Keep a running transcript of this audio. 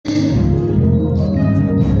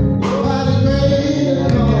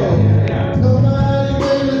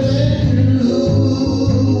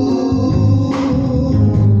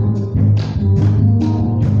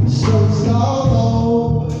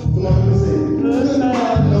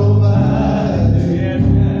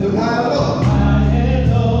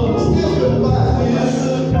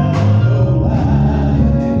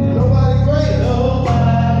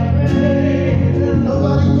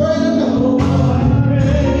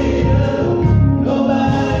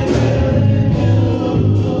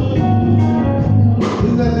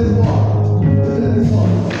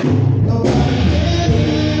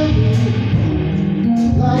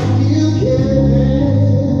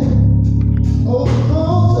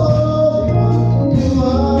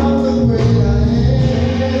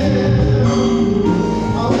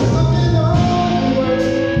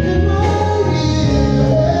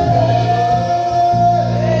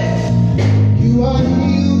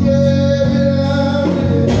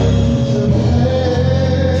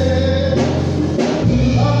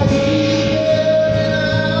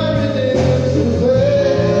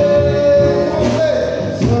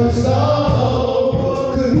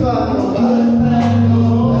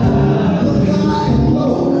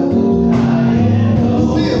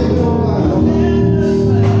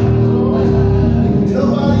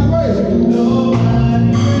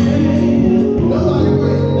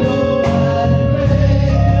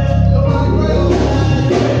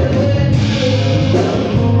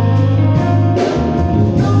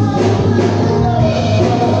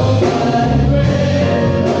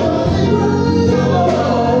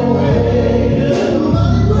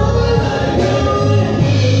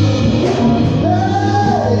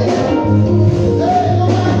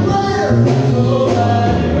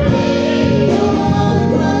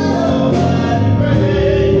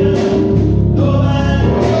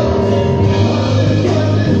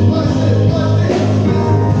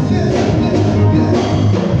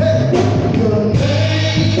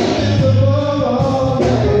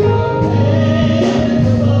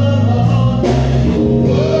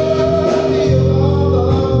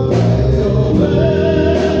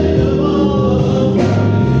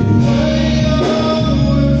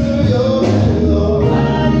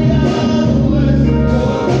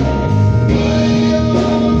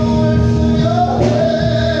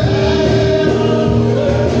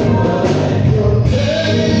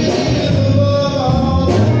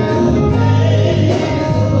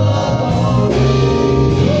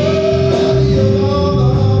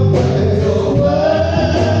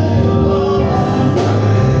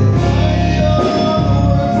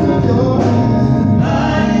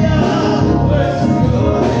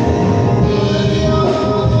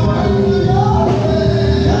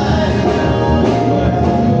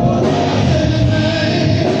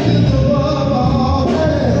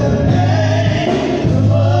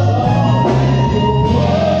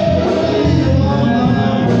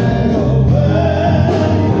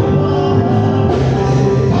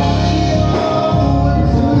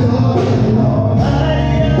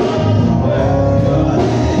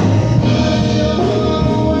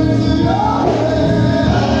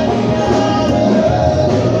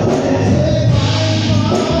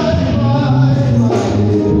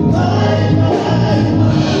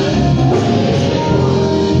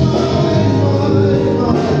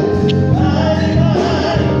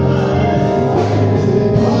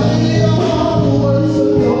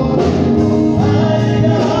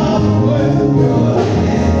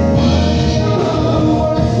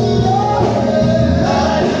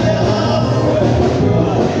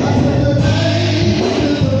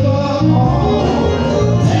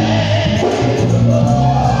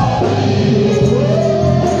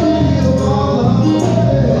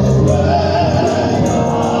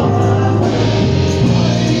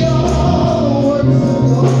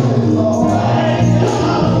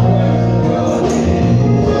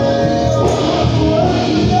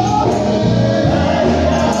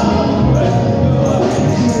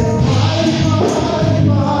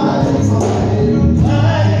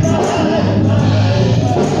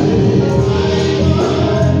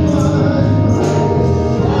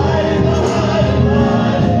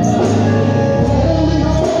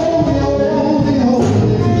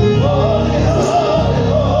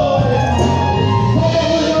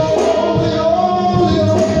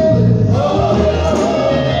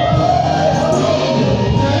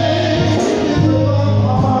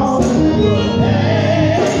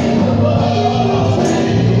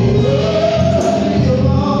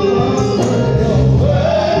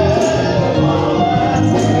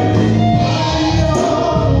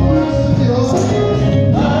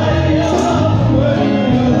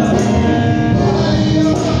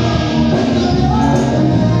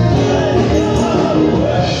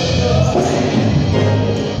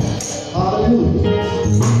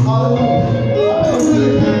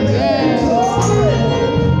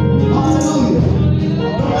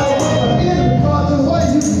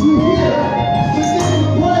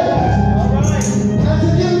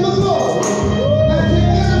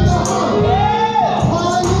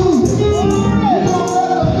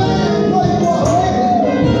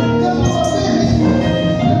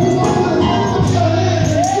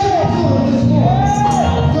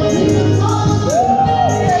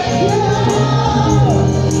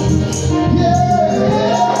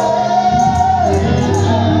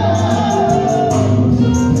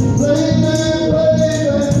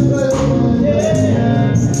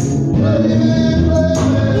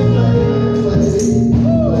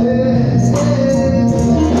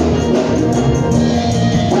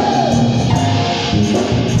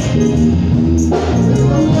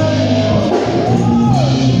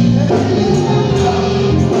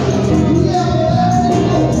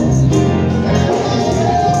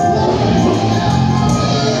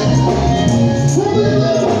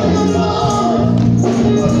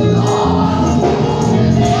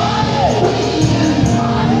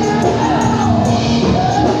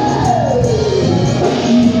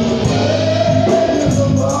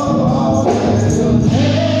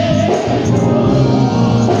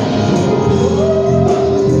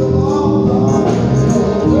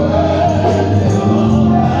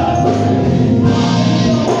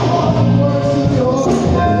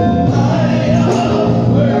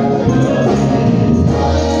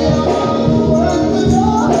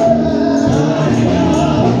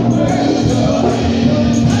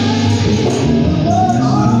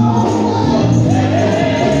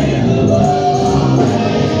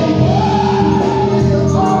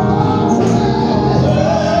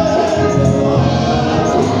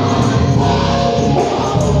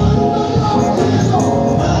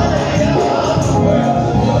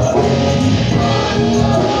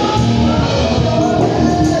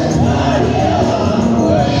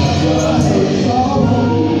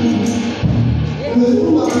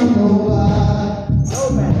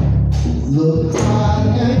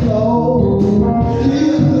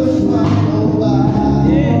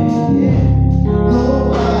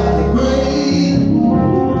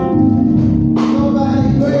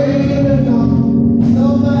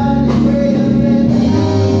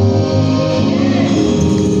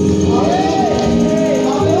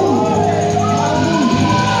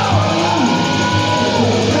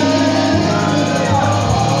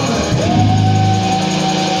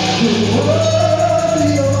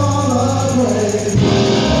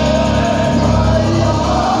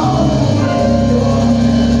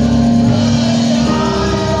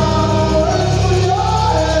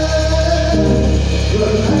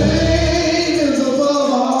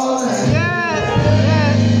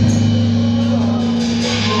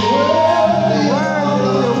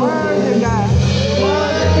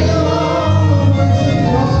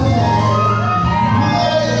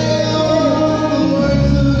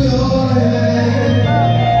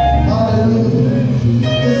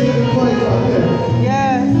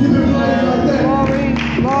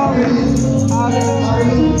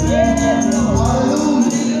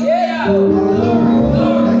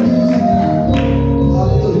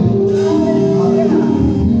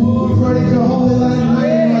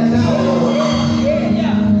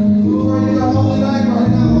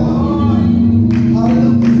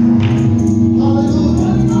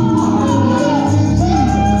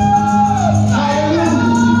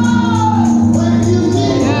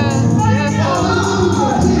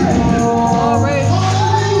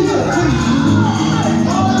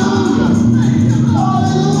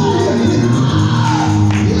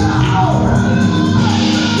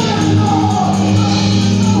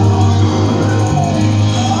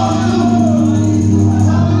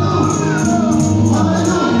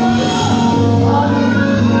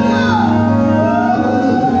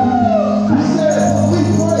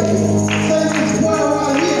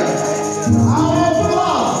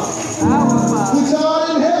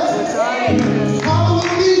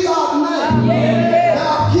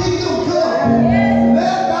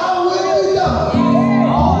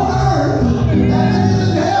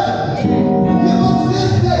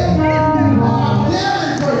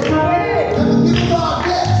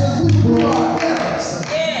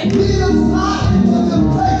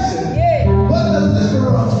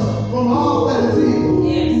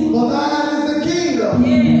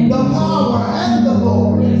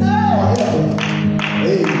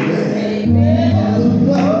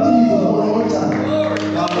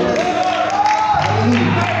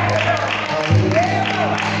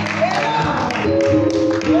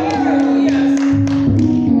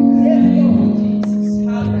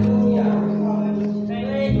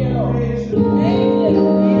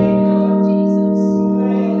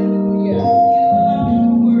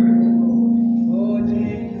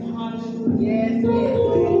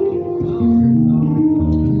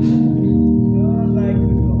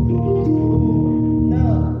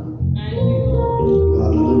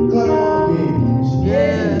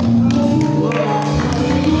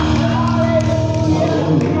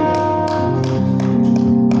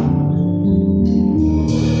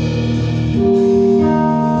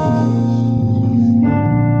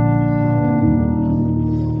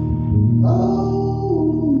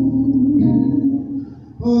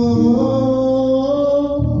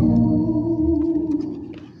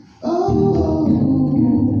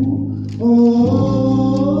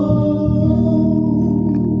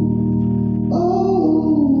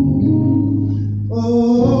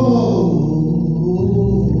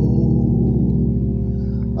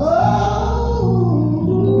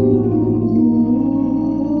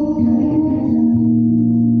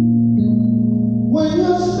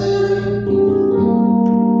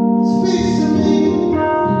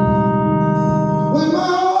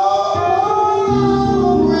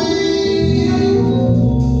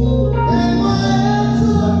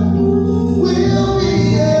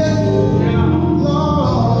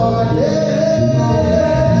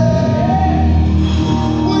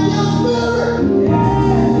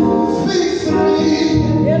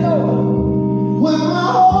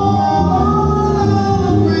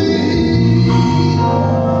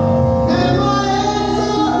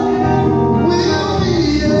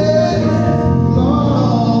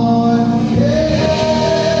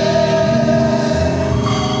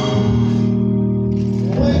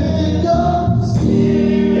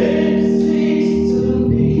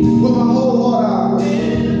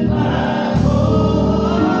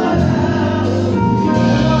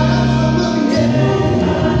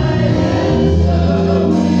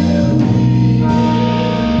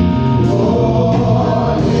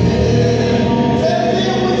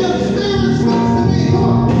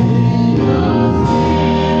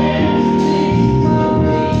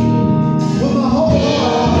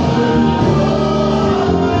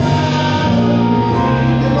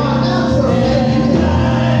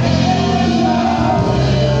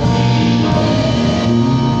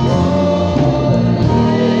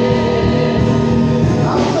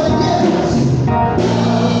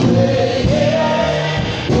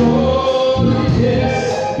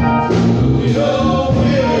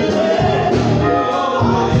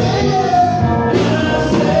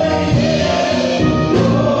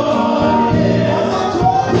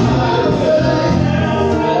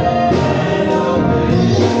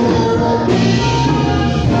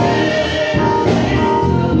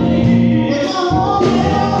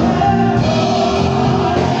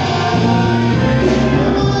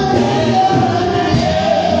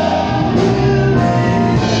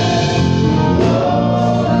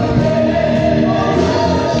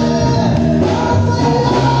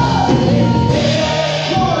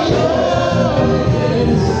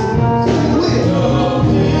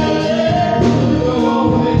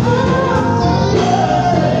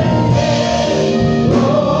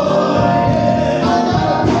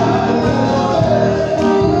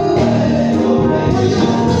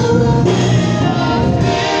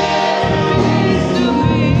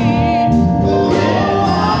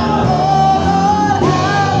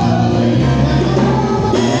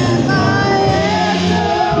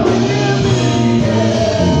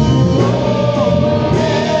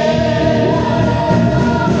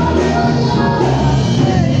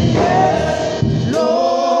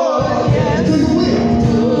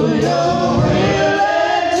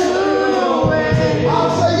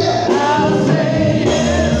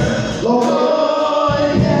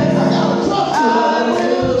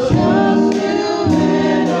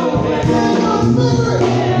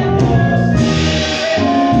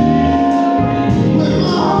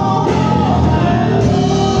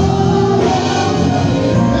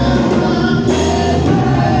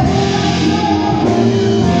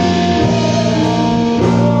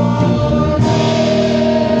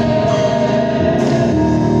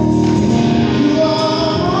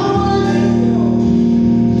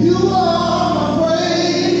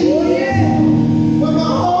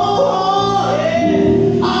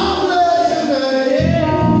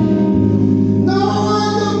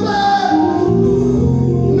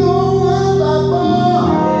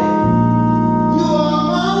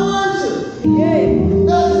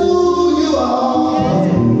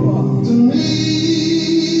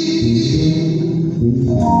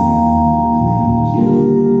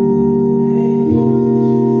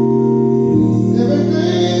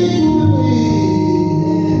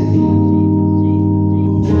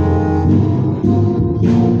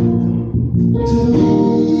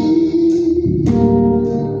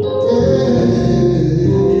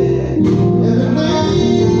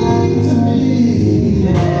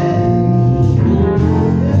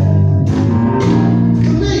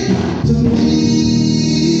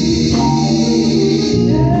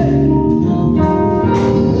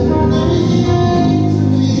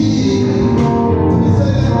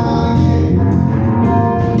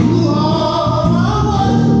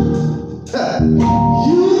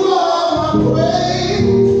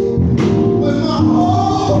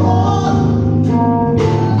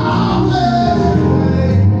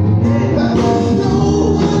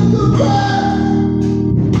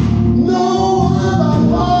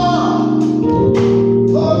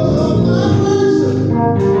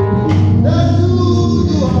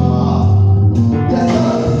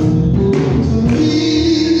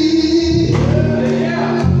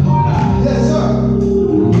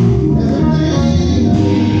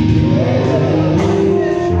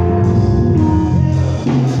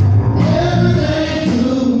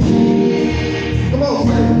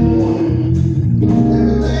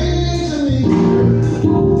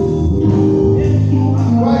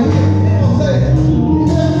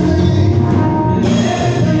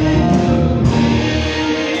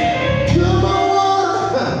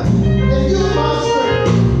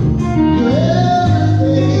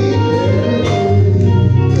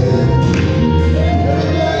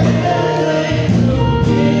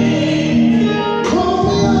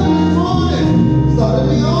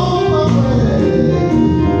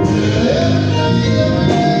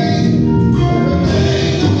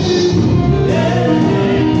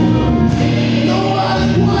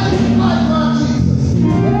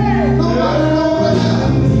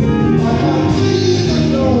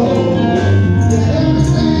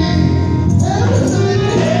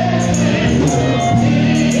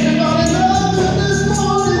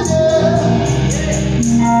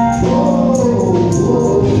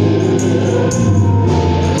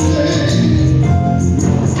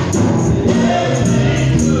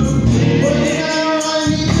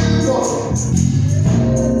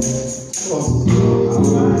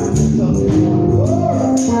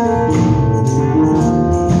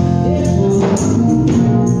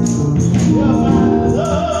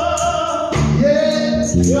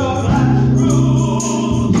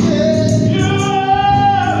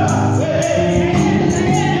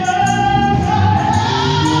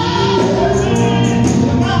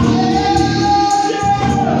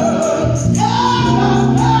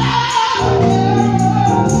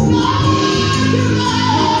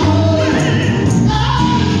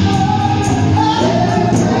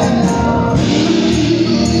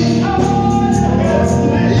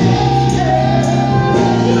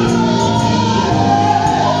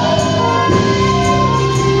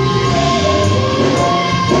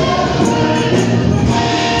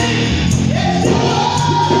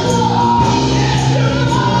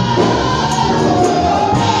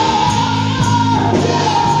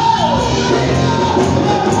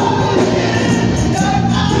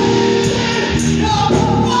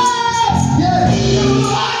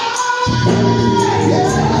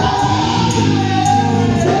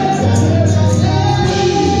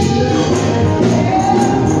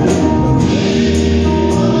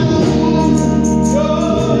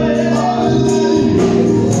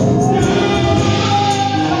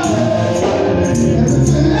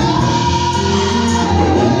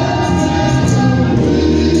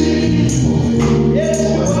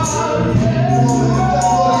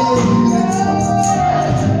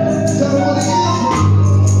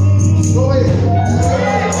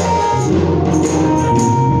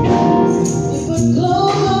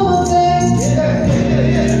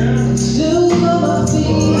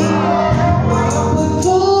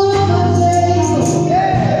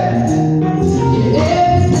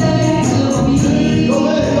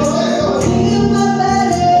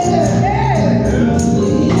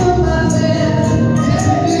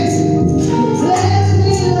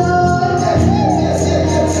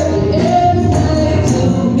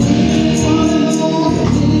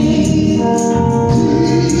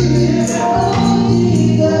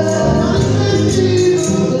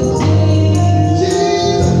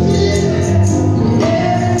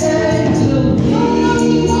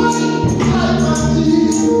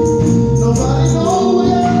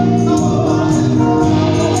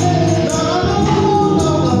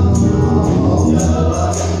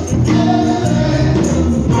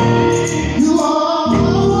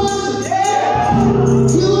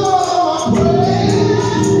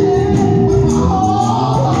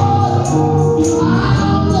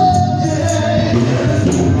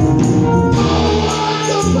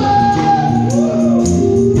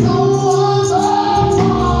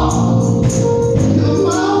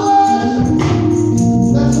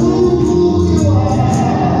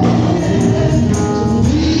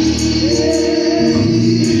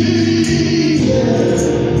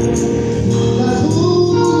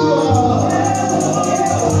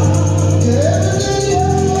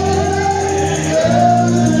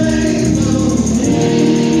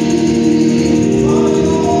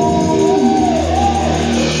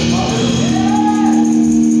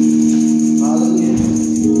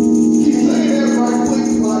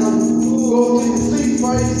go to your sleep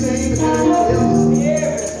while you sing and everybody else.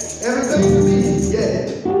 Yeah. Everything you need. Yeah.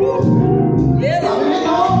 Yeah. I mean,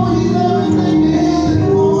 always everything is in the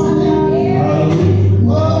morning. Yeah.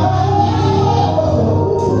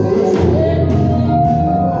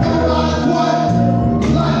 Everybody's what?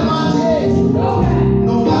 Like my day.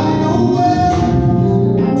 Nobody knows where.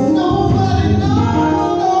 Nobody knows.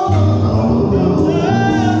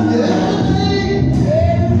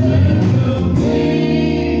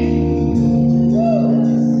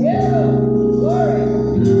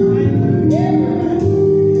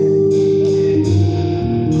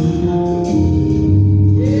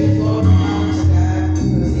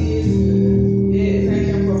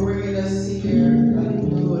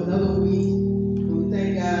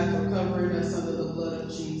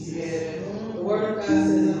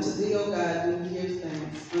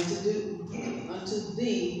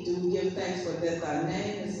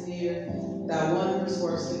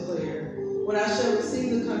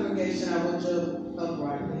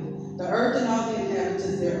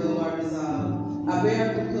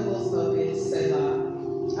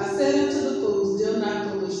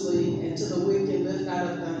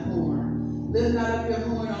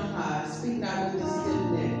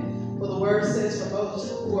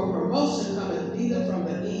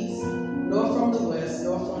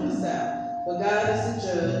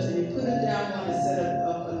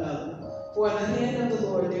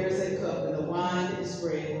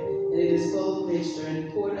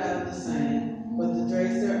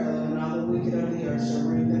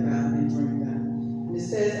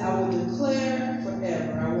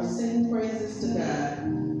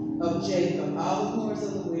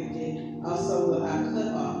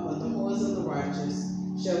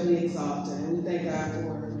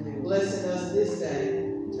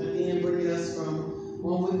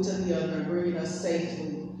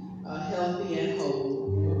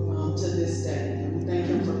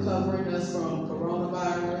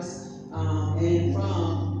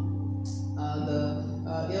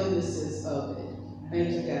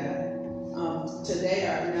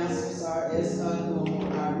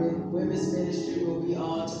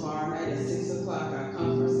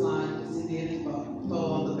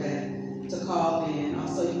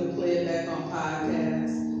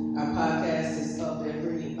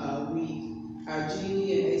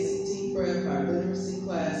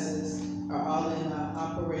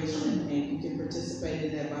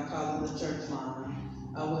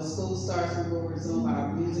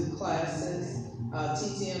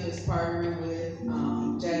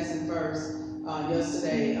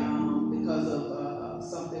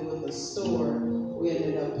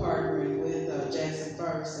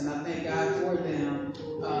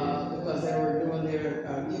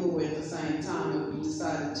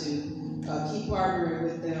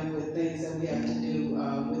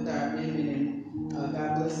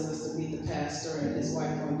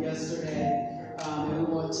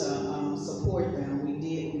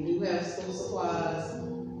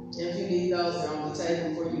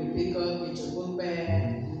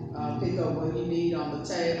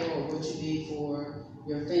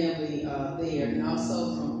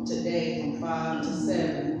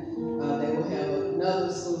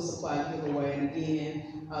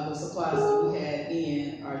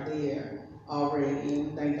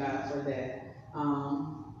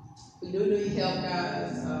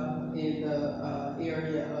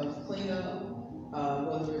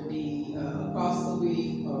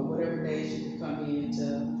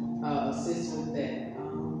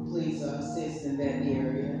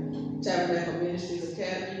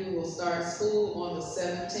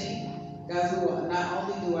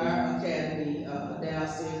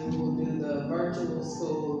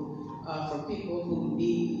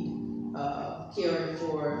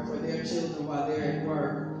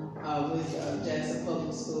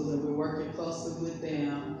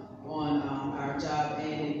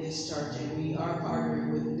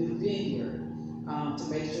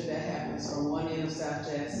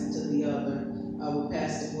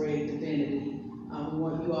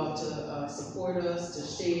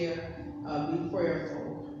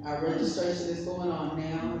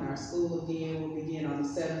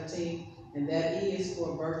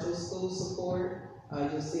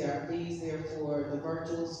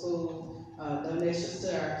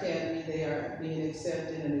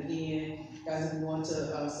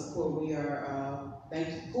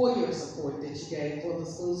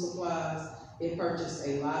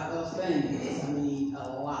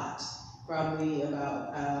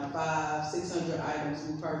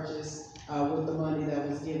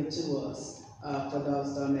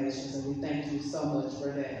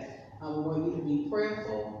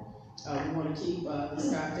 We want to keep the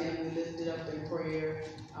Scott family lifted up in prayer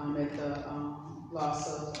at the loss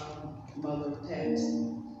of Mother Pat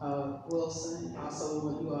Wilson. Also, we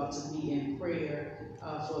want you all to be in prayer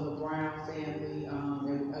for the Brown family.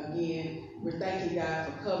 And again, we're thanking God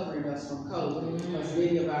for covering us from COVID, because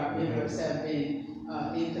many of our members have been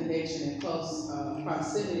in connection and close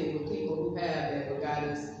proximity with people who have that, but God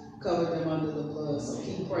has covered them under the blood. So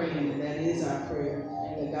keep praying, and that is our prayer,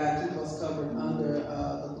 that God keep us covered under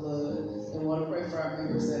the blood. And want to pray for our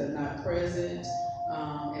members that are not present,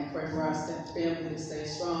 and pray for our family to stay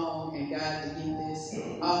strong, and God to get this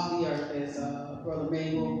off the earth, as Brother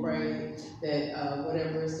Manuel prayed, that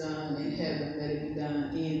whatever is done in heaven, let it be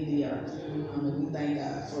done in the earth. And we thank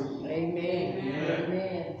God for you. Amen. Amen.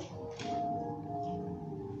 Amen.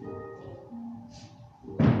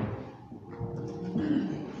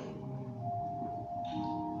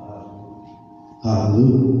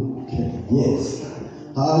 Hallelujah. Okay. Yes.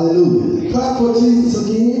 Hallelujah. Clap for Jesus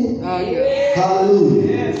again. Yeah. Hallelujah.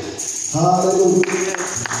 Yes. Hallelujah.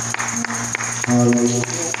 Yes. Hallelujah.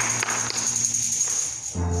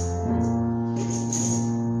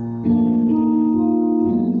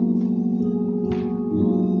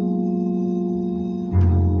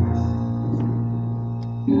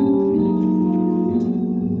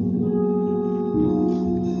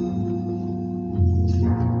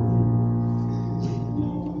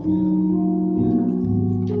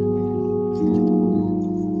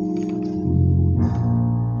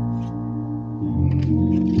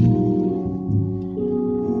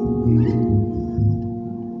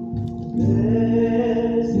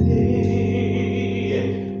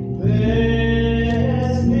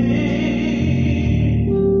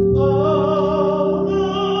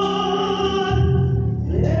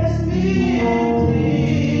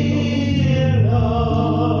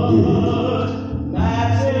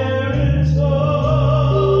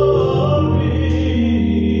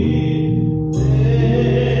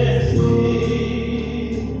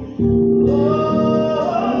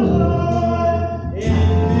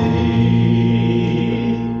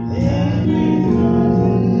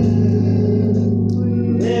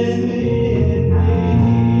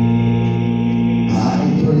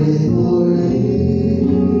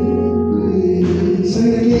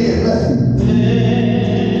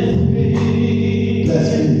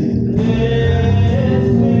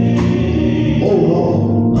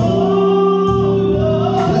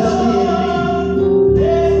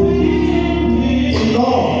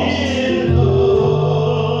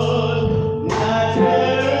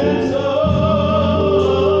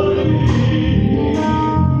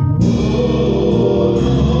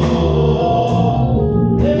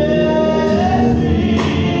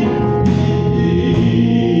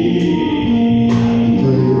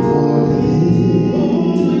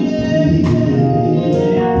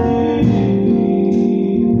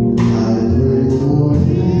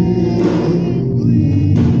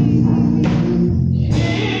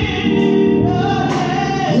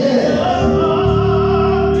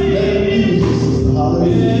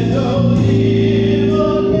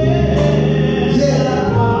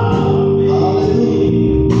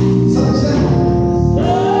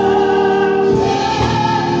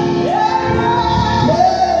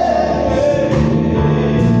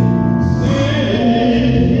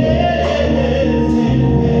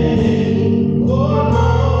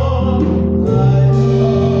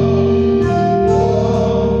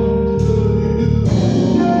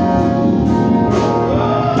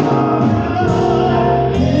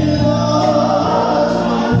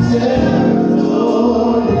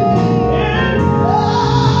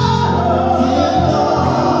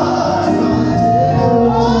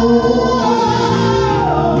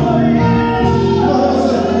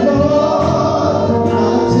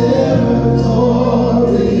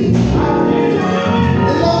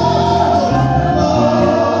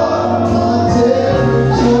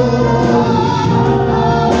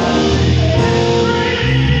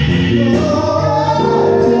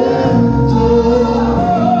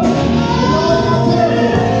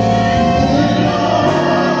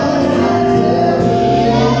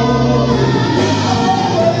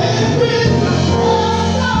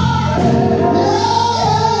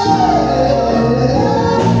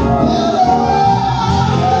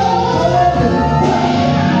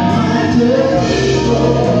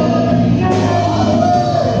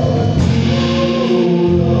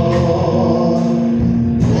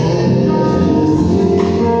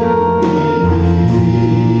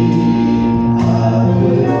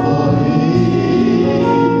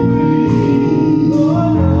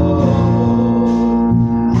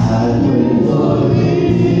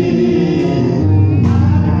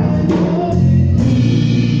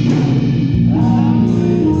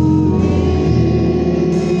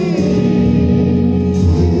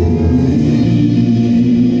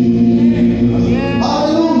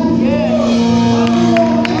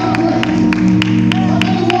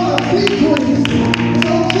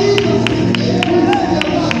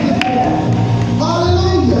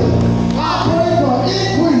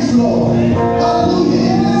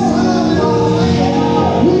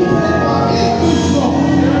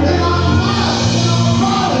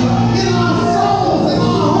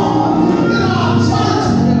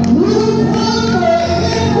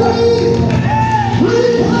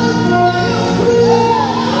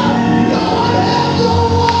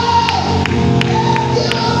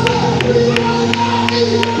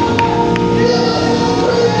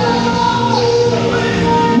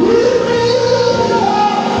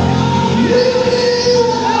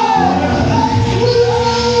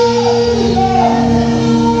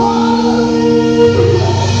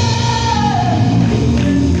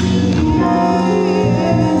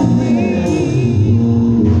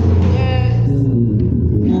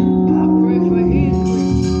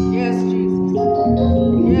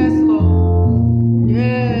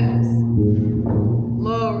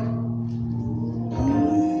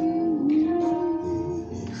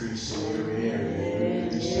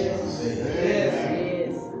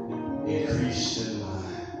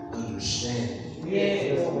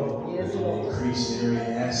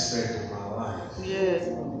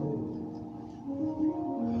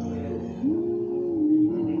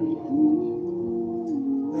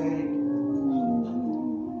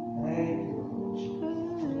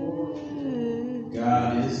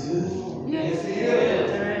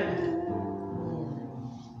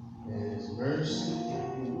 mercy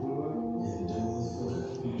endureth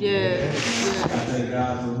forever. Yes. I thank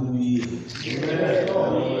God for who He is. Yes.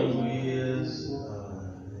 Who He is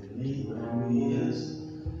in me, who He is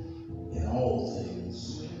in all things.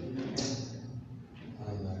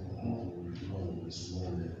 I'm not going to hold this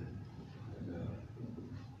morning. And, a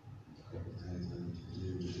couple things I need to do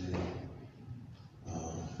today.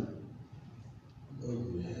 Go to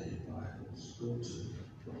your Bibles. Go to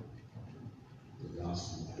the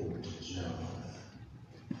Gospel according to John.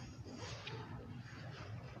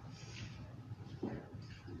 The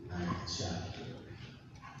 9th chapter.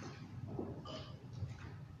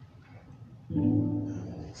 I'm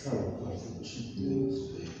going to try to go through 2 things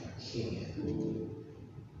today if I can.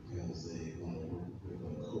 Because we're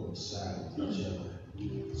going to coincide with each other.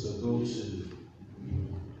 So go to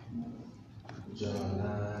John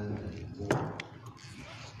 9:4.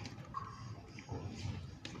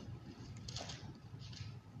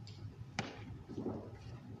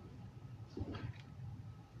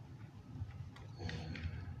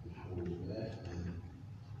 Hold that and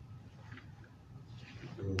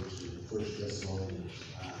go to 1 Thessalonians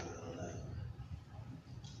 5:11.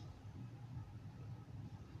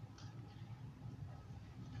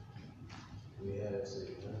 We had it say,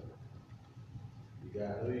 huh? You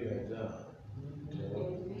got who you got done?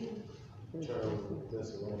 Turn over to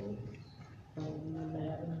Thessalonians.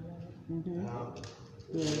 Now,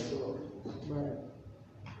 Right.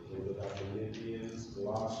 we look at Philippians,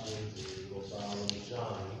 Colossians, and we go down to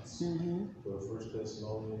John. For 1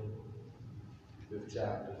 Thessalonians, 5th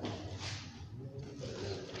chapter.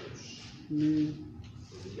 You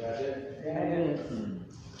got that? Yes.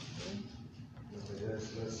 Okay,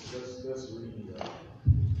 let's read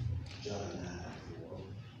John 9.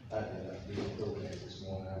 I did a big program this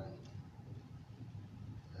morning.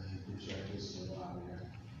 I think we check this in a while here.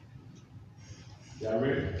 Y'all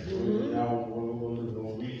ready? Y'all we're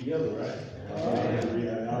gonna read together, right?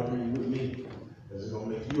 Y'all read with me. Because it's gonna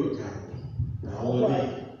make you accountable. Not only me.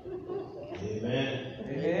 Amen.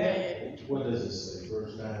 Amen. What does it say?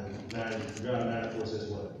 Verse 9, John 9:4 says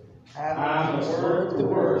what? I must work the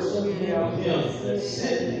works of him that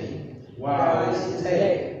sent me. while While it is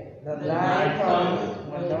day. The night cometh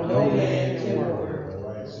when no man can work. All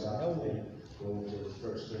right, stop there. Go to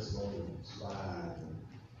 1 Thessalonians 5,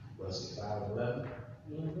 verse 5:11.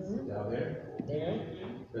 Y'all there?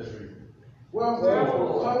 Let's read.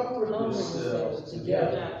 Wherefore, comfort yourselves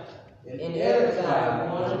together And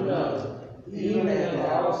edify one another, even as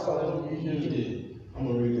also you do. I'm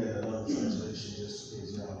going to read that in another translation just in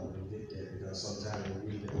case y'all don't get that, because sometimes we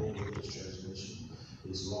read the old English translation.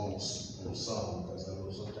 It's long on some, because I know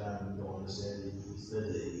sometimes we don't understand the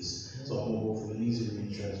days. So I'm going to go for the easy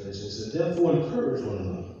reading translation. It says, therefore encourage one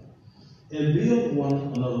another and build one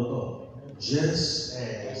another up, just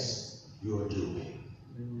as you're doing.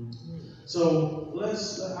 So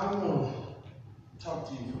I want to talk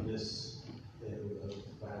to you from this,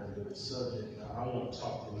 find a good subject. I want to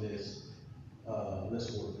talk from this,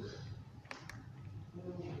 let's work.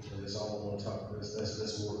 And that's all I want to talk about.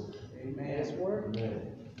 Let's work. Amen. Let's work. Amen.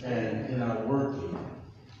 And in our working,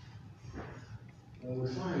 when we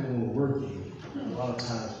find when we're working, a lot of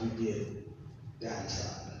times we get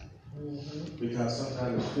downtrodden. Because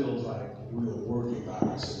sometimes it feels like we're working by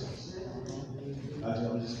ourselves.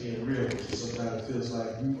 I'm just being real with you. Sometimes it feels like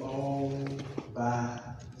you all by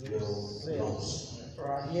yourself.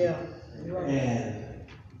 Yeah. And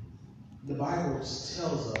the Bible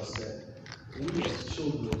tells us that we as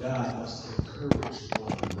children of God must encourage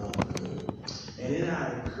one another. And in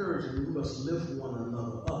our encouragement, we must lift one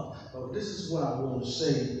another up. But this is what I want to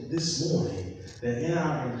say this morning, that in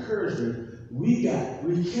our encouragement, we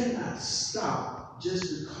cannot stop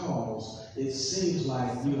just because it seems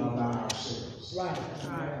like we are by ourselves.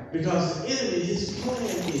 Right. Because the enemy, his plan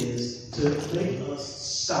is to make us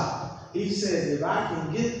stop. He says, if I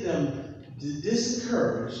can get them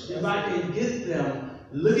disencouraged, if I can get them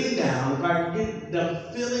looking down, if I can get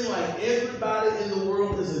them feeling like everybody in the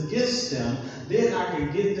world is against them, then I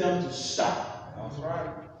can get them to stop. That's right.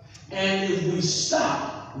 And if we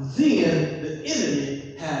stop, then the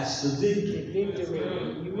enemy has the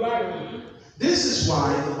victory. You're right. This is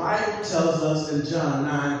why the Bible tells us in John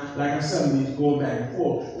 9, like I said, he's going back and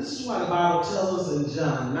forth. This is why the Bible tells us in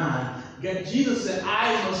John 9, that Jesus said,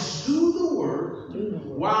 I must do the work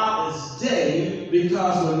while it's day,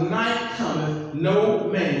 because when night cometh, no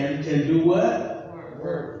man can do what?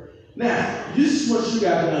 Work. Now, this is what you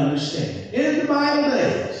got to understand. In the Bible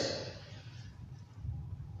days,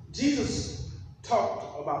 Jesus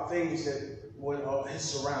talked about things that were his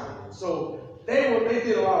surroundings. So they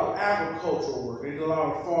did a lot of agricultural work. They did a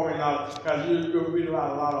lot of farming, because you read a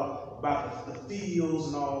lot about the fields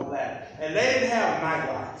and all of that. And they didn't have night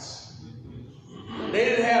lights. They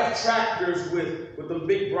didn't have tractors with the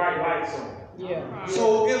big bright lights on. Yeah.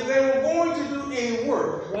 So if they were going to do any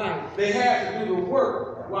work, Right. they had to do the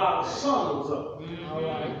work while the sun was up. All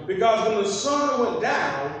right. Because when the sun went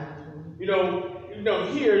down,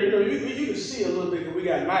 here, you can see a little bit because we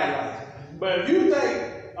got night lights. But if you think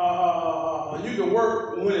you can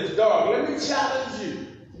work when it's dark, let me challenge you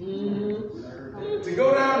to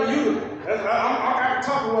go down to Utica. I'm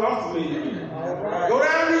talking what I'm familiar with. All right. Go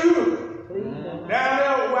down to Utica. Please. Down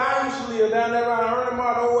there where I used to live, down there around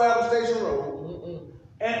Ernest Old Adams Station Road.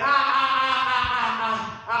 And I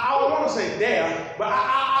don't want to say dare, but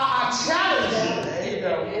I challenge you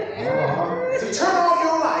to turn on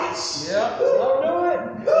your lights. Don't do it.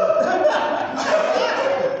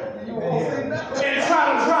 And try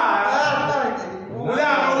to drive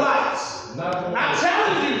without no lights. I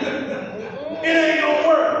challenge you. It ain't gonna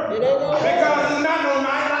work. It ain't gonna work. Because there's not no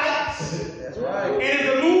night lights. That's right. And if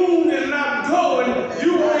the moon is not glowing,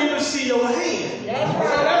 you won't even see your hand. That's So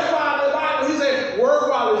right. that's why the Bible, he said, work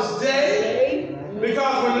while it's day,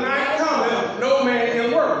 because when the night cometh, no man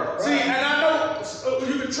can work. See, and I know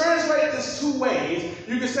you can translate this two ways.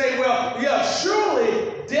 You can say, well, yeah,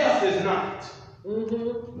 surely death is not.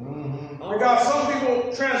 Because some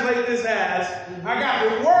people translate this as, I got to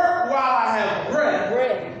work while I have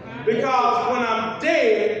breath, because when I'm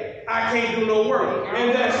dead, I can't do no work.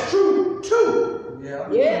 And that's true, too.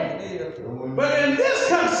 Yeah. But in this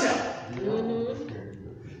concept,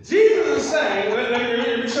 Jesus is saying, let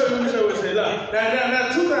me show you what it says. Look, now,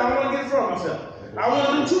 two things I want to get from myself. I want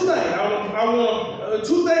to do two things. I want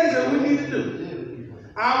two things that we need to do.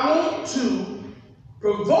 I want to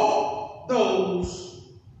provoke those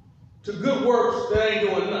to good works that ain't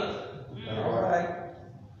doing nothing. All right.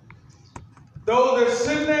 Those that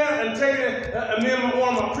sitting there and taking, me and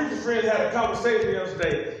one of my preacher friends had a conversation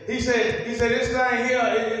yesterday. He said this thing here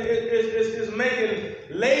is making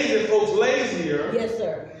lazy folks lazier. Yes,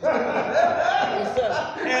 sir. Yes,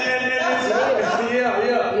 sir.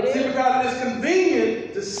 Yeah. See, because it's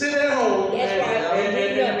convenient to sit at home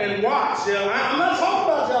and watch. I'm not talking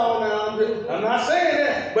about y'all now. I'm not saying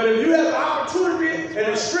that. But if you have the opportunity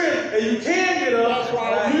and the strength and you can get up, That's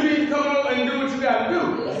right. you need to come up and do what you got to do.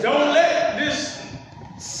 Don't let this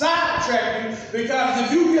sidetrack you, because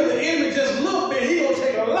if you give the enemy just a little bit, he'll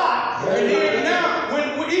take a lot. And then now,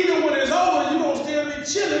 even when it's over, you're going to still be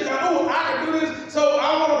chilling. Oh, I can do this. So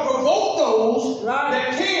I want to provoke those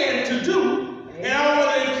that can to do. And I want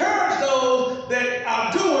to encourage those that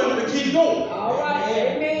are doing to keep going. All right.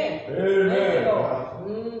 Amen.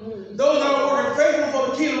 Those that are working faithful for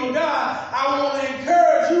the kingdom of God, I want to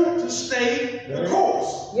encourage you to stay the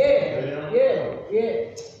course. Yeah.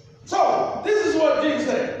 So, this is what Jesus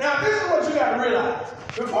said. Now, this is what you got to realize.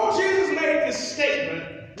 Before Jesus made this statement,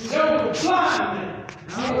 there was a blind man.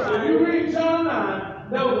 If you read John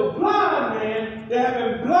 9, there was a blind man that had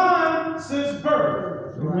been blind since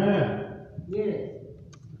birth. Amen. Yeah.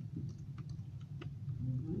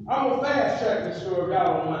 I'm going to fast track this story if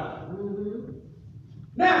y'all don't mind.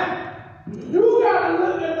 Now, you got to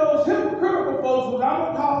look at those hypocritical folks, which I'm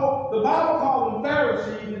going to call, the Bible calls them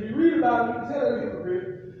Pharisees. If you read about them, you can tell they're hypocrites,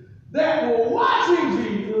 that were watching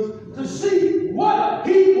Jesus to see what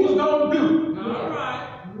he was going to do. All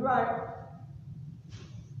right.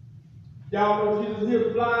 Y'all know Jesus healed the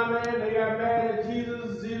blind man. They got mad at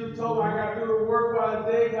Jesus. Jesus told him, I got to do the work while the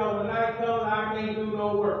day comes. When night comes, I can't do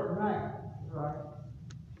no work. Right.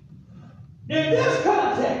 In this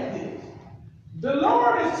context, the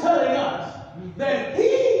Lord is telling us that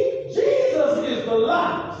Jesus is the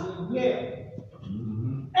light. Yeah.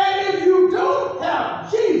 And if you don't have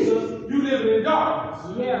Jesus, you live in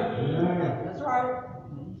darkness. Yeah. That's right.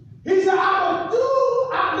 He said,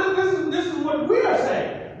 this is what we are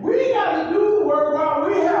saying. We got to do the work while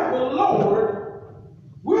we have the Lord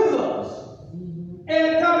with us.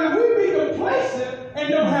 And because if we be complacent and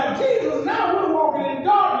don't have Jesus, now we're walking in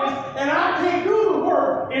darkness, and I can't do the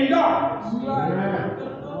work in darkness.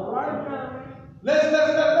 All right. Let's see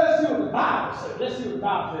what the Bible says. Let's see what the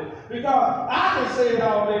Bible says. Because I can say it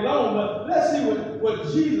all day long, but let's see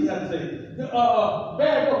what Jesus has to say.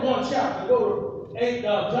 Back up one chapter, go to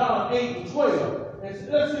John 8:12. And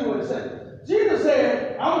let's see what it says. Jesus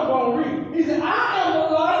said, I'm going to read. He said, I am the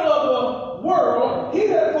light of the world. He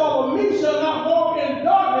that follows me shall not walk in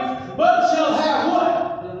darkness, but shall have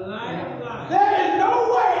what? The light of life. There is no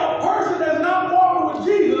way a person that's not walking with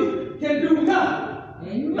Jesus can do nothing.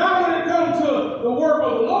 Amen. Not when it comes to the work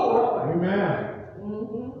of the Lord. Amen.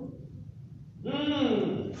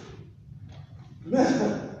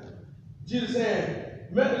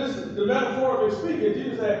 speaking,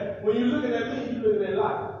 Jesus said, when you're looking at me, you're looking at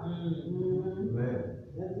life.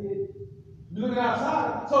 That's it. You're looking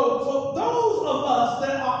outside. So those of us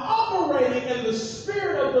that are operating in the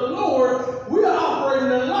Spirit of the Lord, we are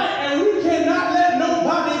operating in light, and we cannot let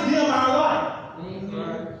nobody dim our light.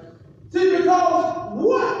 Amen. See, because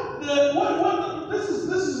this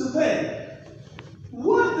is the thing.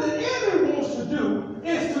 What the enemy wants to do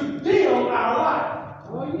is to dim our light.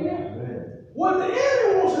 Oh, yeah. What the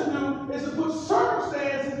enemy wants to do is to put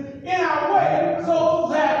circumstances in our way so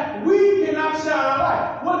that we cannot shine our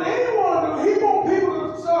light. What the enemy wants to do, he wants people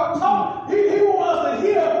to start talking. He wants us to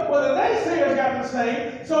hear what the naysayers got to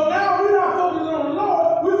say. So now we're not focusing on the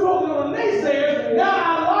Lord, we're focusing on the naysayers. Now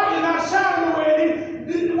our light is not shining the way it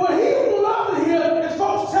is. What he wants us to hear is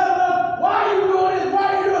folks telling us, why are you doing this? Why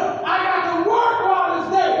are you doing it? I got to work while it's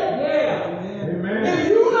day. Yeah. Amen. If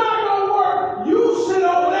you're not going to work, you sit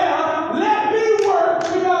over there. Let me work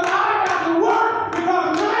because I got to work because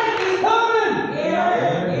night is coming.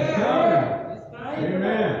 Yeah. It's fine.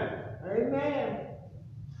 Amen. Amen.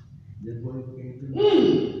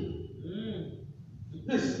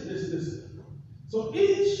 Listen. So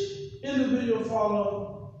each individual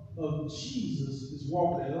follower of Jesus is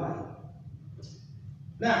walking in light.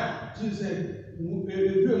 Now, Jesus said,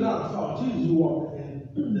 if you're not a follower of Jesus, you walk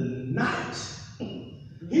in the night.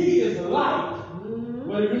 He is the light.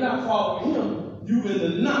 But if you're not following him, you in the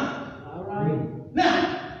night. All right.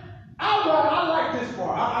 Now, I like this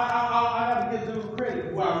part. I got to give them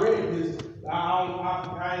credit when I read this. I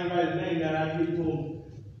ain't write his name down. I give it to him.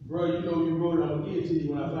 Bro, you know you wrote it. I'm going to give it to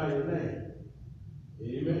you when I find your name.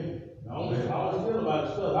 Amen. I always feel about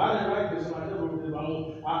this stuff. I didn't write this, so I never wrote this.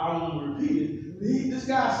 I'm going to repeat it. This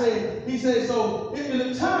guy said, he said, so in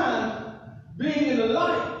the time, being in the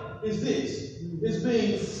light is this. It's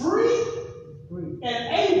being free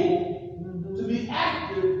and able to be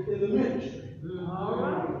active in the ministry. All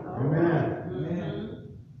right.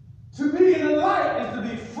 Amen. To be in the light is to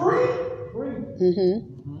be free Free.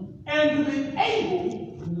 and to be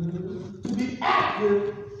able to be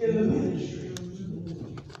active in the ministry.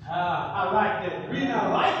 I like that. The reason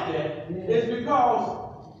I like that is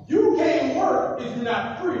because you can't work if you're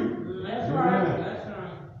not free. That's right. That's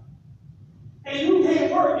right. And you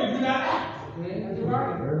can't work if you're not active. That's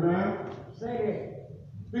right. Amen. Say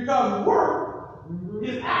Because work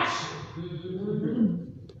is action.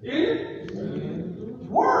 that. Isn't it?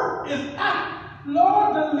 Work is action.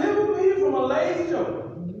 Lord, deliver me from a lazy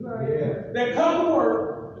joke Right. that come to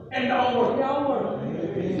work and don't work. Don't worry.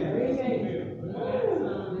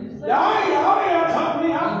 Y'all ain't talking to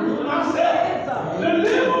me. I'm preaching myself.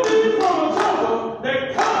 Deliver me from a joker that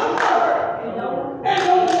come to work and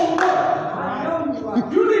don't want to work. I know you are.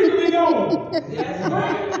 You need to be gone. That's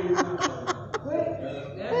right. Quick.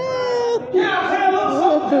 That's right. Can I tell you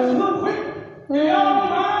something just real quick? If y'all don't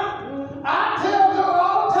mind, I tell y'all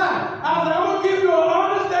all the time. I said, I'm going to give you an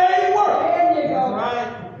honest day's work There you go.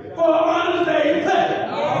 for an honest day's pay.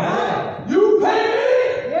 Yeah. You pay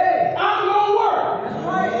me, Yeah. I'm going to work. That's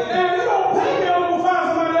right. And if you don't pay me, I'm going to find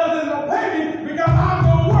somebody else that's going to pay me because I'm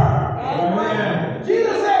going to work. That's right.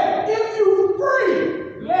 Jesus said, if you free,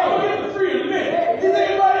 Yeah. I'm going to get the free in a minute. He said,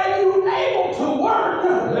 but if you able to work,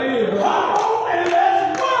 come on and let's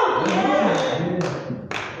work.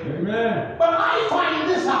 Amen. But I find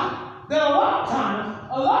this out, that a lot of times,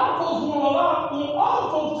 a lot of folks want other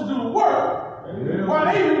folks to do the work while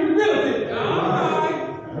they reap the benefit. I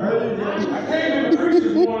came in the preacher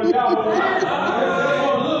this morning, y'all know that. For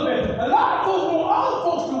a little bit. A lot of folks want other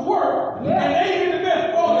folks to work, and they get the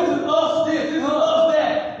benefit. Oh, this is us this is us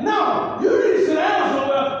that. No, you need to sit down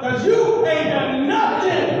somewhere, because you ain't done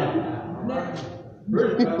nothing.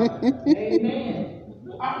 Amen.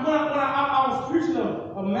 When I was preaching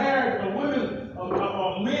a marriage, a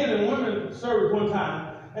men and women service one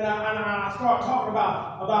time, and I started talking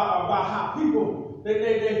about how people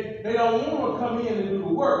they don't want to come in and do the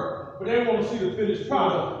work, but they want to see the finished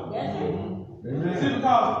product. That's it. Amen. See,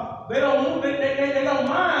 because they don't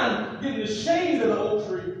mind getting the shade of the oak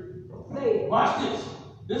tree. Say it. Watch this.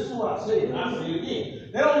 This is what I said, and I say it again.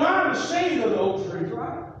 They don't mind the shade of the oak tree. That's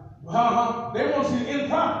right. They want to see the end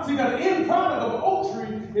product. See, because the end product of an oak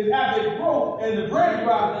tree is after they grow and the branch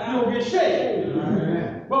dry, you don't get shade.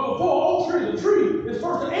 Amen. But before an oak tree is a tree, it's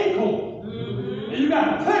first an acorn. And you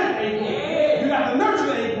got to plant the acorn. You got to nurture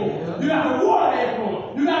the acorn. You got to water the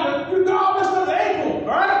acorn. You got all this stuff the acorn, all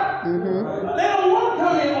right? They don't want to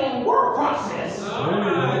come in on the work process.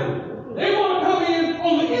 They want to come in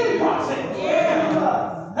on the end process.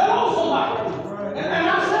 Hello, somebody. And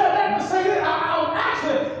I said that to say that I was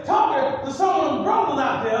actually talking to some of them brothers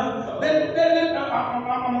out there.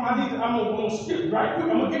 I'm going to skip right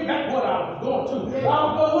quick. I'm going to get back to what I was going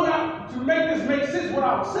want to. To make this make sense, what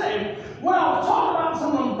I was saying, what I was talking about,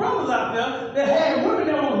 some of them brothers out there that had women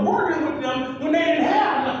that was working with them when they didn't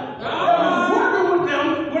have nothing. That was working with them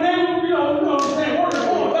when they were, working 4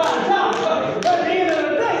 or 5 jobs. But at the end of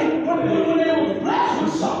the day, when they were blessed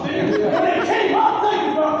with something, when they came up,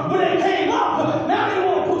 when they came up, now they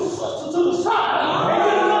want to put sister to the side and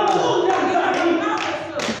get another little young thing.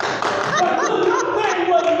 But the little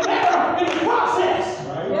thing was an error in the process.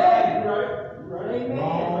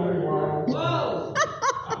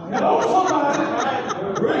 Hello, somebody.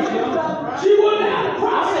 She wasn't out of the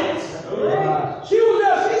process. She was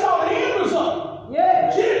there. She saw the end result.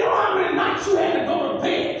 She didn't know how many nights you had to go to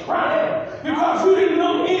bed crying because you didn't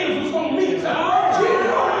know the end was going to meet. She didn't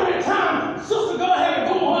know how many times Sister God had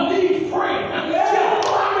to go on her knees praying. She didn't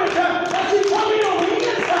know how many times that she come in on the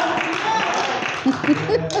inside.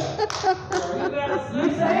 You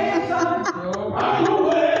saying something? I don't know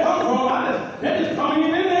where that comes from. That just coming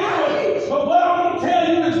in there. But what I'm going to tell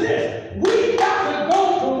you is this. We got to go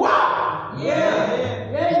to work.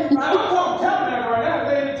 Now, I'm talking tabernacle right now.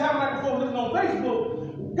 They in the tabernacle before listening on Facebook.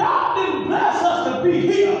 God didn't bless us to be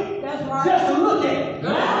here. That's right. Just to look at it. You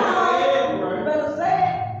better say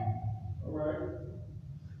it. All right.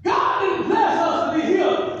 God didn't bless us to be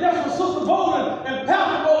here just for Sister Bowden and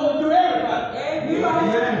Pastor Bowden to do everything. You right.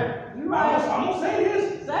 You right. I'm going to say this.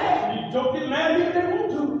 Say it. You don't get mad at me if they want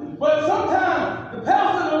to. But sometimes the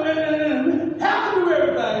pastor have to do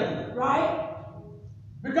everything. Right.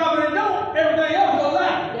 Because if they don't, everything else will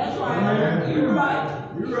lack. That's right. You're right.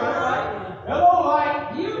 You're right. Hello,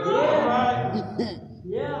 light. You're right.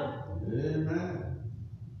 Yeah. Amen.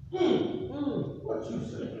 What you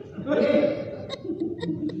say?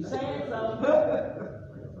 You saying something?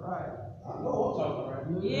 That's right. I know I'm talking right.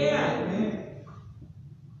 Yeah.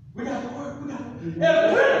 We got to work. We got to. And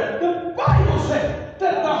the Bible says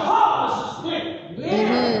that the harvest is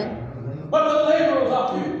plenty, but the laborers are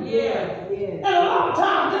few. And a lot of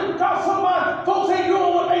times, just because folks ain't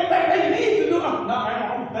doing what they think they need to do, I'm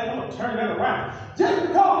going to turn that around. Just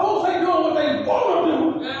because folks ain't doing what they want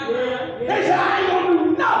to do, they say, I ain't going to do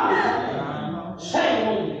nothing. Shame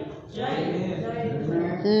on you.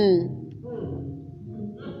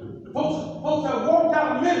 Folks have walked out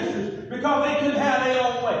of ministries because they couldn't have their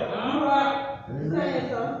own way. Saying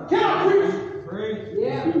something. Can I preach?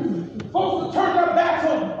 Yeah. Folks have turned their backs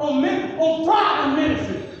on thriving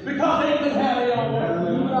ministries because they couldn't have their own way.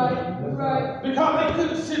 You're right. Because they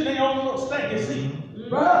couldn't sit in their own little stinky seat.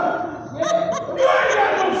 Right. You ain't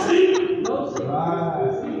got no seat. No seat.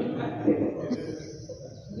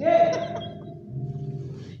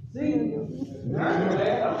 See?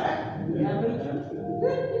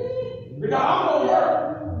 Because I'm going to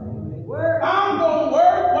work. I'm going to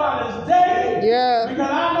work while it's day.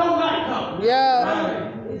 Because I know night comes.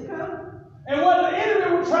 It's coming. And what the enemy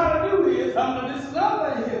will try to do is, this is another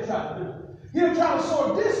thing he'll try to do. He'll try to sow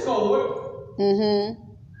discord.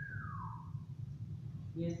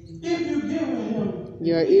 If you give him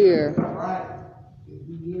your ear. Right. If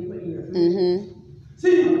you give an ear.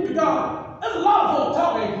 See, because there's a lot of folks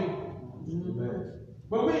talking to you,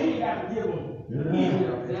 but we ain't got to give them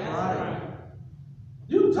ear. That's right.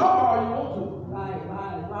 You talk all you want to. Right.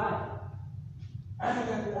 I ain't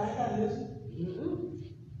got to listen.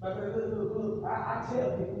 But look, I tell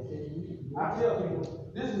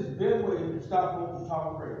people, this is the best way to stop folks from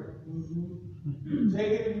talking crazy.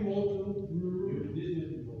 Take it if you want to. This is if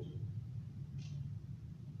you want to.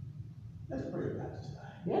 Let's pray about this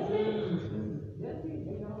tonight. That's it.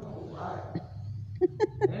 They know. Right.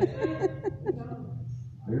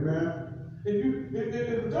 Amen.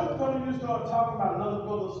 If the doctor come and you start talking about another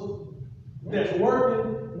brother or sister that's working,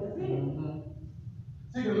 That's it.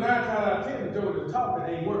 see, because 9 times out of 10, the joke that's talking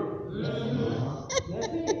ain't working. That's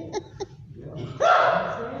it.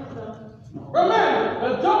 Remember,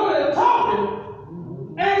 the joke that's talking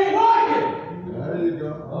ain't working. There you go.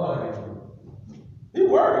 He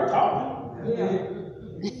working, talking. Yeah.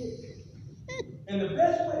 And the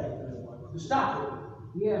best way to stop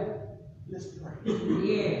it, let's pray.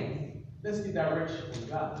 Let's get direction from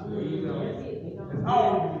God. That's it. That's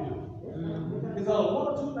all we can do. Because one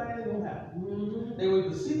or two things ain't gonna happen. They will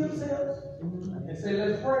deceive themselves and say,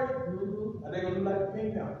 let's pray, or they're gonna do like the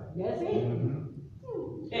King County. That's it.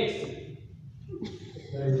 Exit.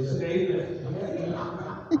 Stay there.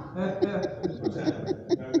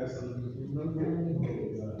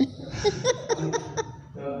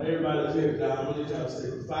 Everybody said, I'm gonna let y'all say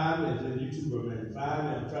 5 minutes, and you too, bro, man. 5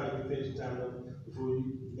 minutes. Try to finish your time up before you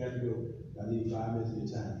got to go. I need 5 minutes of your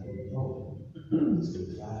time. Let's go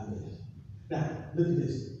 5 minutes. Now, look at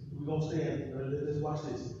this. We're gonna stand. Let's watch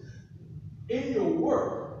this. In your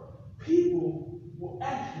work, people will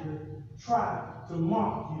actually try to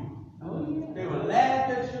mock you. Oh, yeah. They will laugh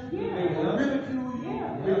at you. Yeah. They will ridicule you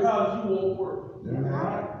Yeah. because you won't work.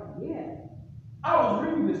 Right. Yeah. I was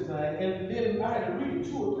reading this thing, and then I had to read it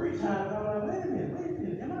 2 or 3 times. I was like, wait a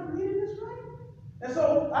minute, am I reading this right? And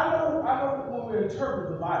so I know when we interpret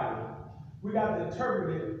the Bible, we got to interpret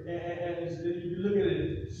it, and you look at it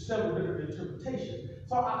in several different interpretations.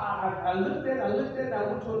 So I looked at it, I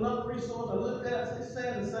went to another resource, I looked at it, it's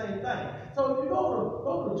saying the same thing. So if you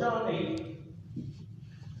go to John 8,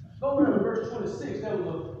 go to verse 26, there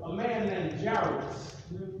was a man named Jairus.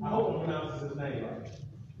 I hope I'm pronouncing his name right.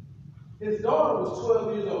 His daughter was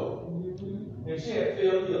 12 years old, and she had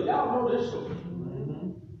fell ill. Y'all know this story.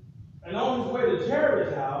 And on his way to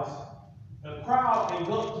Jairus' house, a crowd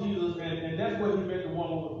engulfed Jesus, and that's where he met the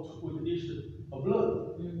woman with the issue of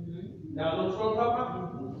blood. Y'all know what I'm talking about?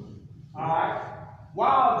 All right.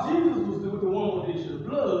 While Jesus was with the woman with the issue of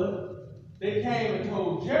blood, they came and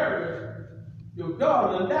told Jairus, your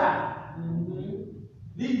daughter done died.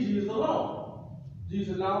 Leave Jesus alone. Jesus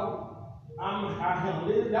said, no. I handle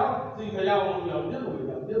this. Y'all think that y'all want y'all dealing with.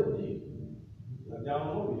 Y'all dealing with Jesus. Y'all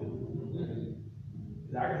don't know me.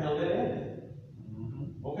 I can handle that anything.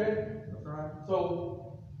 Okay? That's right. So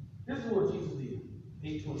this is what Jesus did.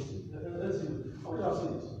 8:26. Let's see. I want y'all see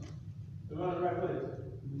this. Am I in the right place?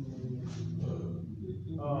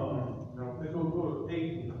 Let's go to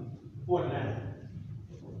 8:49.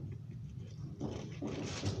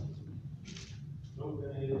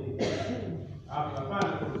 I find it.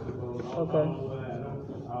 Okay.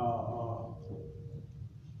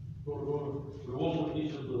 Go to the woman with the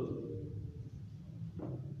issue of blood.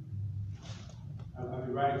 I'll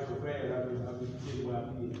be writing so fast, I'll be forgetting what I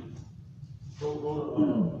did.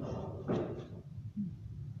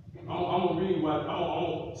 I'm gonna read what I'm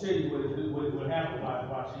gonna tell you what happened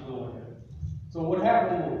while she's going there. So what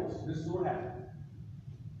happened was, this is what happened.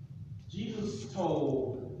 Jesus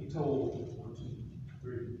told 1, 2,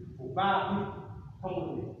 3, 4, 5 people, come with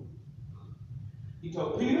me. He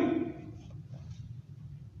told Peter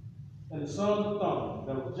and the sons of Thomas,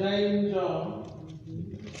 that was James and John,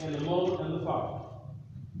 and the mother and the father.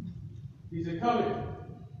 He said, come here.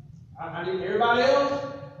 I need everybody else,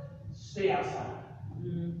 stay outside.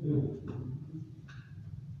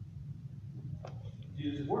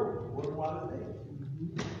 Jesus worked while they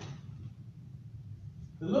there.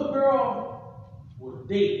 The little girl was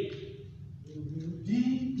dead.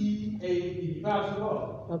 D-E-A-D. I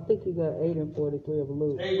think you got 8 and 43 of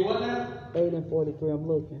Luke. 8 what now? 8 and 43. I'm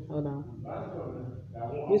looking. Hold on.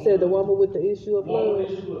 You said the woman with the issue of blood?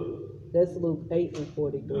 That's Luke 8 and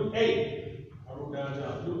 43. Luke 8. I wrote down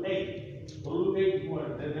John. Luke 8. Well, Luke 8 is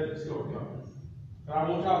what that's the story. But I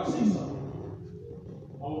want y'all to see something.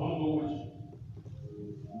 I'm going to go with you.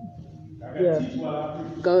 I got to teach what I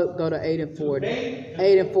preach. Go to 8 and 40.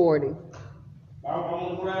 8 and 40. I want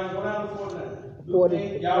to go down to 49. 40.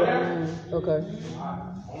 Y'all there? Okay. I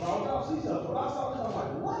want y'all to see something. When I saw this, I'm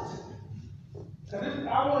like, what? And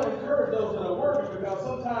I want to encourage those that are working, because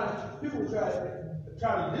sometimes people try to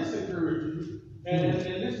disencourage you, and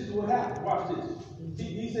this is what happened. Watch this.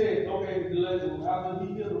 He said, okay, after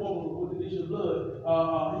he healed the woman with the issue of blood,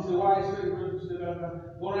 he said, why is it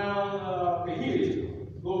go down, okay, here it is.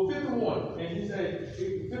 Go 51. And he said,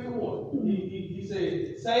 51. He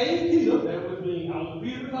said, save Peter, that would mean I want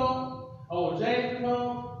Peter to come, I want James to come,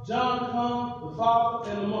 John to come, the father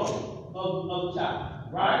and the mother of the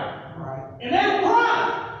child. Right? Right. And they were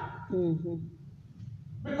crying.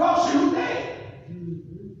 Because she was dead.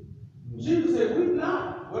 Jesus said, weep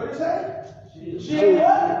not. What did he say? She ain't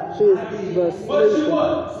what? She was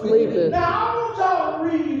sleeping. Now I want y'all to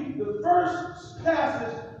read the first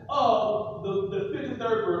passage of the 53rd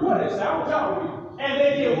verse. What did it say? I want y'all to read. And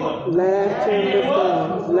they did what? Laughed him to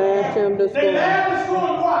scorn. Laughed him to They laughed scorn. and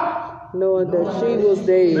scorned why? Knowing that she was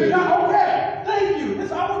dead. Okay, thank you.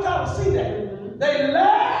 I want y'all to see that. They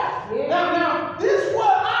laughed. Yeah. Now, this is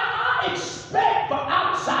what I expect for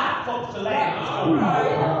outside folks to laugh.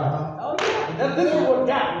 Oh, yeah. This is what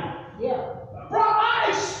got me. Yeah. Bro, I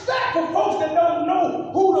expect for folks that don't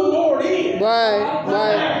know who the Lord is. Right.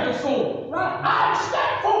 Right. I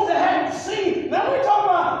expect folks that haven't seen. Now we're talking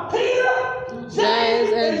about Peter,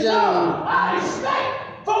 James, and John. I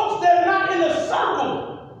expect folks that are not in the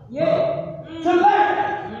circle. Yeah. To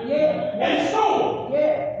laugh. Yeah. And so.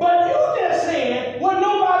 Yeah. But you just said, with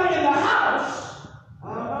nobody in the house.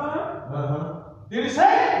 Did it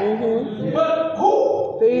say? But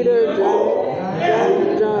who? Peter,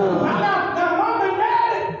 James, John. Now, mom and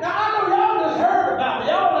daddy, now I know y'all just heard about it.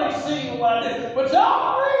 Y'all ain't seen what I did. But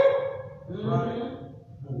y'all agree?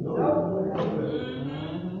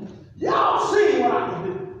 Y'all seen what I can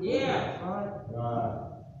do. Yeah.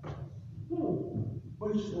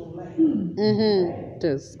 preachers gonna laugh. Mm-hmm.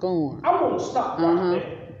 To scorn. I want to stop right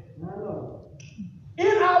there.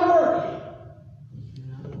 In our working,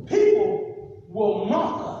 people will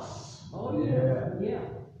mock us. Oh, yeah. Yeah.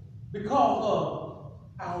 Because of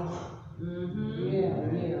our work. Mm-hmm.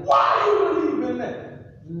 Yeah. Why do you believe in that?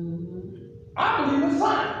 Mm-hmm. I believe in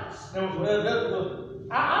science. I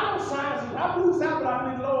know science. I believe science, but I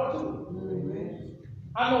believe the Lord too.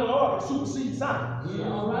 Mm-hmm. I know the Lord can supersede science. Yeah.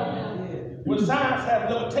 All right now. When science has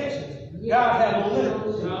limitations, God has no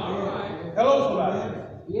limits. All right. Hello, somebody.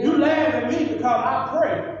 Yeah. You laugh at me because I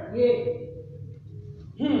pray. Yeah.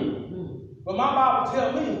 But my Bible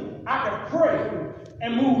tells me I can pray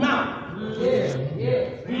and move mountains. Yeah.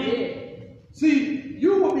 See,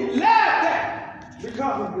 you will be laughed at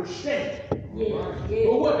because of your shame. Yeah.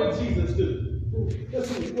 But what did Jesus do? Let's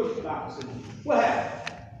see what the Bible says. What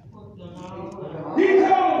happened? He told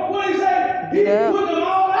them, what did he say? He put them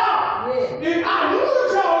all out. Yeah. And I knew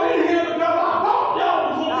y'all in here because I thought y'all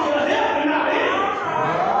was going to be a help and not in.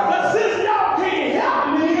 But since y'all can't help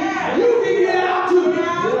me, you can get out too.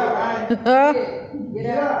 Get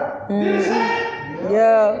out. Did he say it?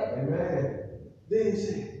 Yeah. Amen. Then he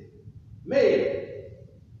said, Mary,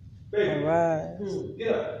 baby, Right.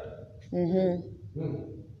 get up. Mm-hmm.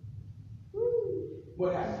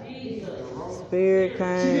 What happened? Spirit She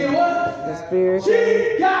came. did what? The spirit came.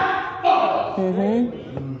 She got up. Mm-hmm.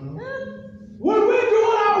 When we're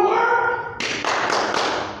doing our work,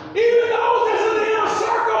 even those that's in the inner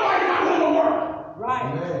circle might not want to work. Right.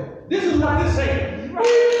 Amen. This is what it's saying. Even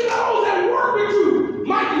those that work with you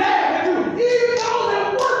might laugh at you. Even those that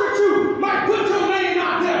work with you might put your name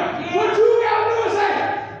out there. Yeah. What you got to do is say,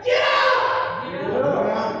 get out! Yeah.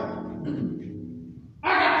 I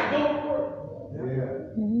got to go to work. Yeah.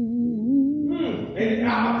 And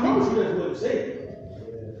I promise you that's what it said.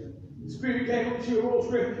 The Spirit came up to your old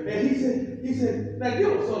Spirit, and he said, now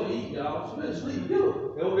give us something to eat, y'all. She been asleep, give her.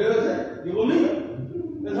 And over there, said, give her meal.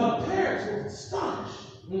 And her parents were astonished.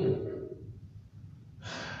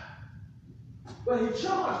 But he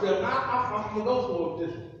charged them. I'm going to go for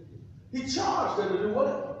this one. He charged them to do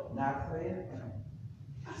what? Not for it.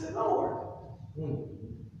 I said, Lord,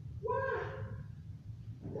 why?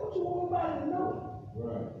 Don't you want nobody to know?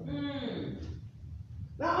 Right.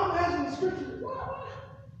 Now I'm asking the scripture, why